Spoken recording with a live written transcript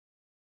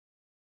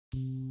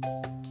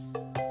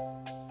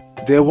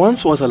There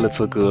once was a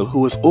little girl who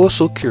was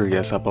also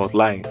curious about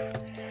life.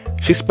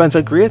 She spent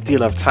a great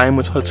deal of time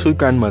with her two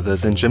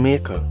grandmothers in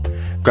Jamaica,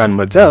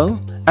 Grandma Dell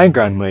and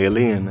Grandma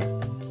Elaine.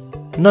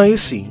 Now you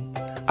see,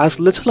 as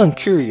little and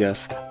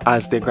curious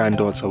as their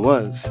granddaughter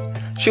was,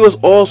 she was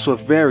also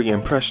very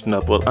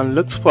impressionable and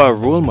looked for a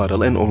role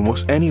model in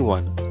almost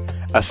anyone,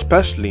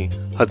 especially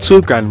her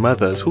two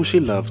grandmothers who she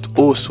loved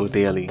oh so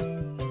dearly.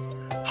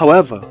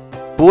 However,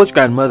 both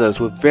grandmothers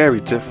were very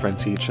different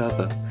to each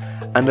other,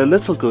 and the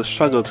little girl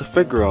struggled to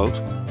figure out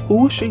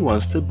who she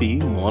wants to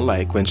be more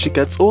like when she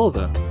gets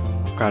older,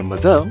 Grandma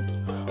Dell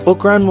or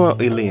Grandma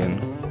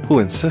Elaine, who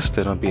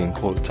insisted on being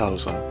called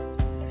Towser.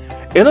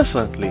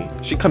 Innocently,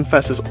 she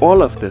confesses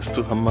all of this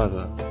to her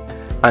mother,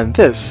 and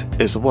this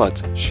is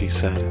what she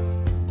said.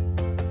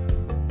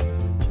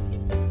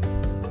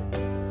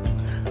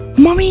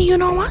 Mommy, you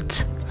know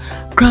what?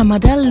 Grandma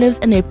Dell lives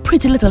in a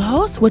pretty little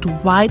house with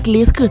white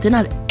lace curtain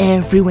at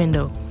every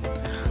window.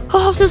 Her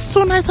house is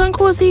so nice and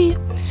cozy.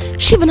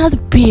 She even has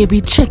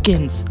baby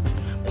chickens.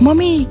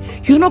 Mommy,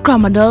 you know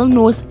Grandma Dell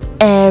knows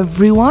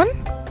everyone?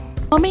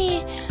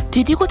 Mommy,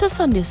 did you go to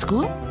Sunday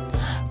school?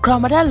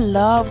 Grandma Dell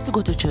loves to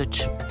go to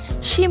church.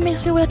 She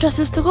makes me wear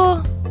dresses to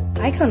go.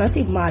 I cannot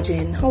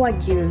imagine how a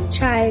girl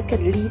child could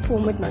leave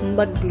home with nothing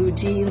but blue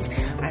jeans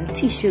and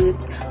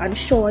t-shirts and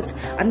shorts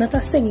and not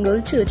a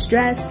single church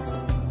dress.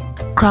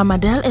 Grandma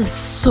Dell is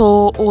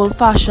so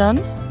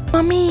old-fashioned.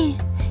 Mommy,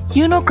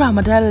 you know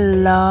Grandma Dell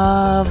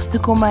loves to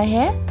comb my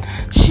hair.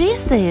 She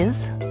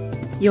says,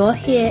 your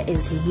hair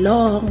is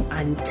long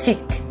and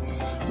thick.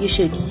 You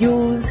should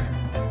use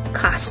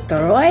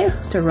castor oil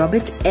to rub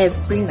it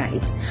every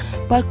night.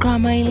 But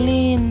Grandma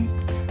Elaine,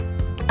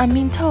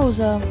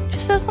 Towser, she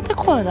says not to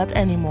call her that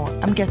anymore.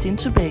 I'm getting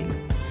too big.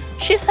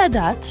 She said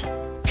that.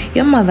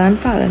 Your mother and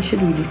father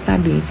should really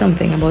start doing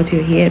something about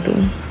your hair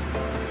though.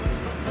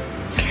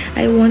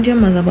 I warned your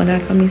mother about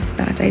that from the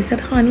start. I said,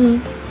 honey,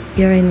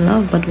 you're in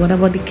love, but what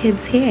about the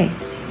kids' hair?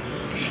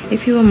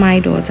 If you were my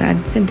daughter,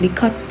 I'd simply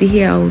cut the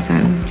hair out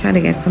and try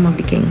to get some of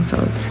the kinks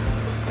out.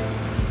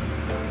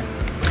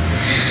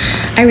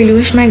 I really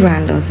wish my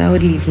granddaughter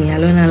would leave me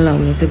alone and allow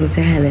me to go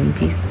to hell in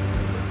peace.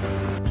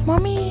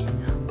 Mommy,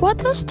 what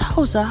does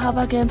Towser have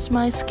against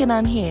my skin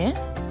and hair?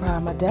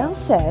 Grandma Dell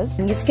says,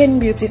 your skin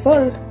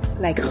beautiful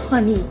like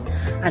honey,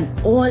 and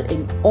all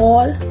in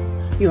all,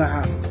 you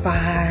are a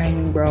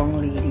fine brown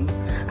lady,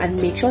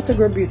 and make sure to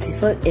grow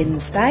beautiful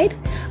inside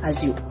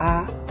as you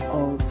are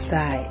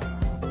outside.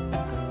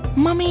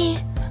 Mommy,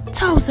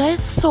 Towser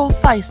is so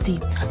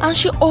feisty and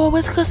she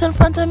always curses in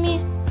front of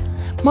me.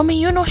 Mommy,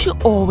 you know she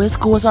always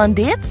goes on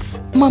dates.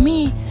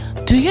 Mommy,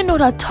 do you know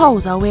that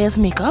Towser wears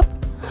makeup?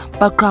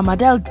 But Grandma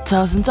Dell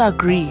doesn't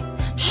agree.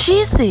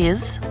 She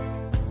says,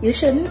 you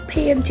shouldn't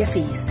paint your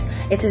face.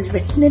 It is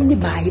written in the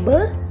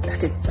Bible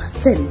that it's a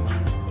sin.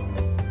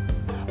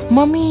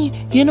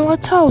 Mommy, you know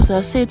what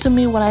Towser said to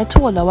me when I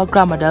told her what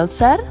Grandma Dell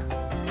said?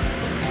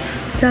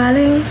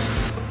 Darling,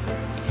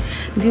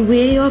 the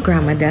way your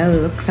Grandma Dell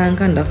looks and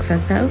conducts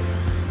herself,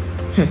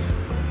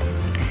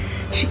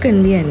 she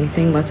couldn't be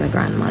anything but a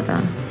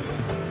grandmother.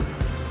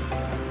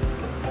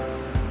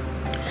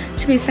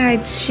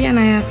 Besides, she and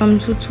I are from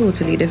two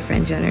totally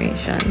different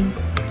generations.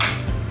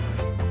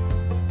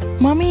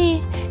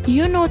 Mommy,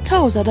 you know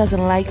Towser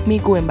doesn't like me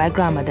going by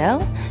Grandma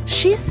Dell.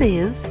 She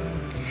says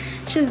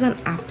she's done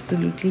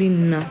absolutely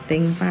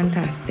nothing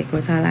fantastic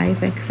with her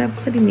life except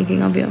for the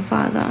making of your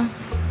father.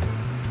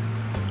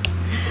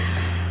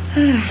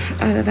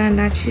 Other than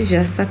that, she's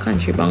just a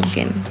country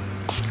bumpkin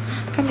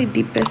from the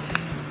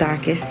deepest,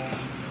 darkest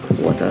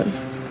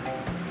waters.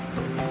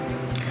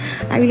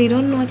 I really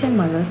don't know what your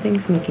mother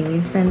thinks making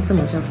you spend so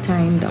much of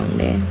time down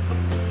there.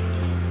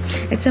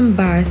 It's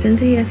embarrassing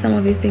to hear some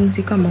of the things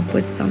you come up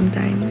with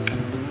sometimes.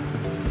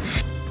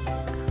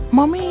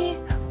 Mommy,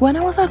 when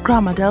I was at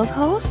Grandma Dell's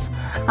house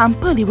and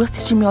Pearlie was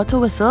teaching me how to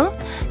whistle,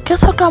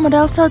 guess what Grandma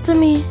Dell said to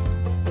me?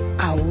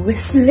 A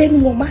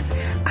whistling woman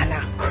and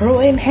a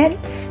crowing hen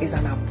is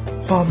an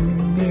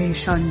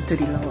abomination to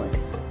the Lord.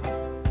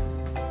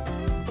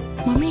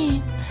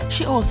 Mommy,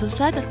 she also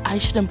said that I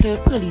shouldn't play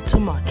with Pearlie too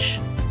much.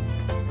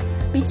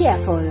 Be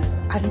careful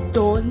and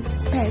don't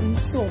spend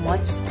so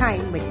much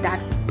time with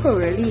that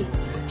Pearlie.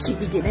 She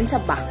beginning to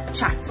back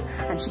chat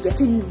and she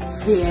getting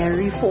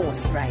very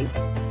forthright.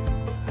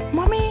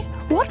 Mommy,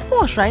 what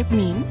forthright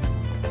mean?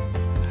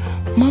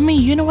 Mommy,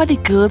 you know what the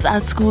girls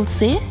at school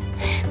say?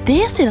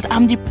 They say that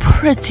I'm the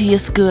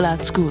prettiest girl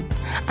at school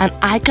and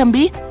I can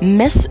be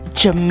Miss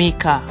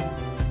Jamaica.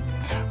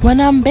 When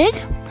I'm big,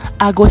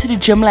 I go to the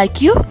gym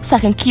like you so I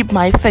can keep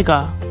my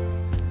figure.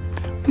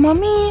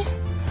 Mommy,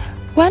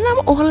 when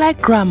I'm old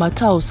like Grandma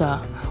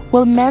Towser,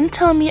 will men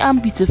tell me I'm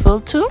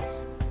beautiful too?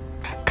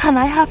 Can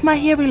I have my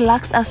hair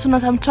relaxed as soon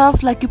as I'm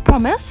 12 like you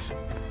promised?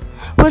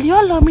 Will you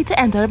allow me to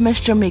enter Miss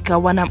Jamaica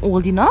when I'm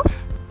old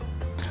enough?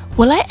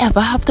 Will I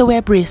ever have to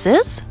wear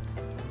braces?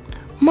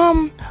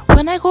 Mom,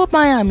 when I go to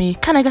Miami,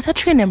 can I get a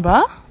training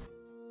bra?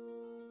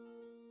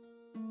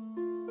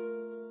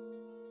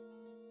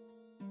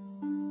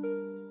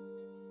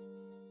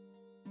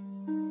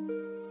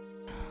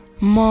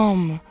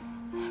 Mom,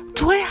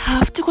 do I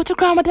have to go to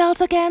Grandma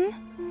Dell's again?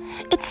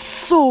 It's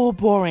so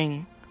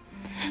boring.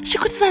 She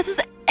criticizes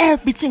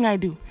everything I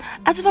do,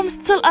 as if I'm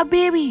still a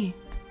baby.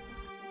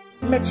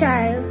 My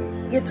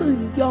child, you're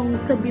too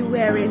young to be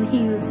wearing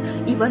heels,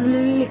 even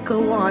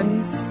little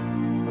ones.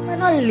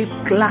 And on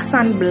lip gloss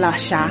and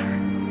blusher.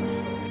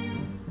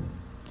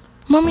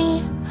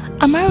 Mommy,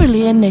 am I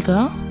really a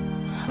nigger?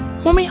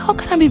 Mommy, how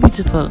can I be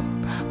beautiful?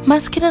 My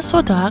skin is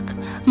so dark,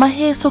 my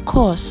hair is so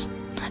coarse.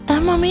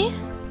 And Mommy?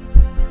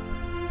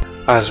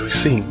 As we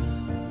see,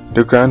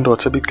 the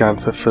granddaughter began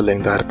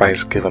fulfilling the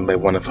advice given by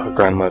one of her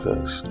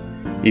grandmothers,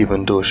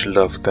 even though she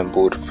loved them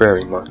both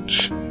very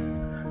much.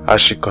 As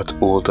she got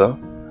older,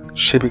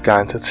 she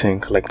began to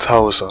think like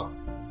Towser.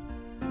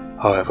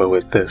 However,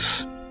 with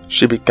this,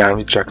 she began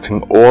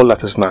rejecting all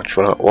that is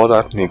natural and all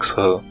that makes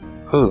her,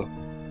 her.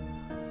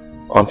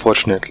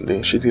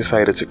 Unfortunately, she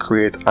decided to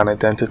create an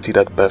identity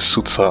that best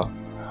suits her.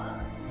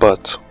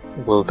 But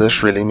will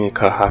this really make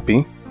her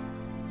happy?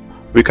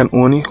 We can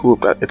only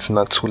hope that it's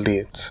not too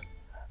late,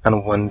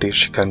 and one day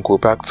she can go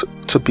back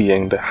to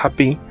being the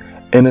happy,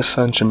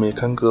 innocent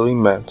Jamaican girl we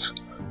met,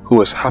 who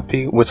was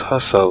happy with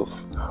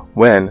herself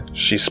when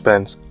she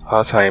spent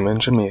her time in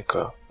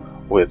Jamaica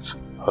with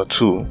her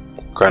two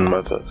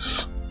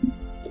grandmothers.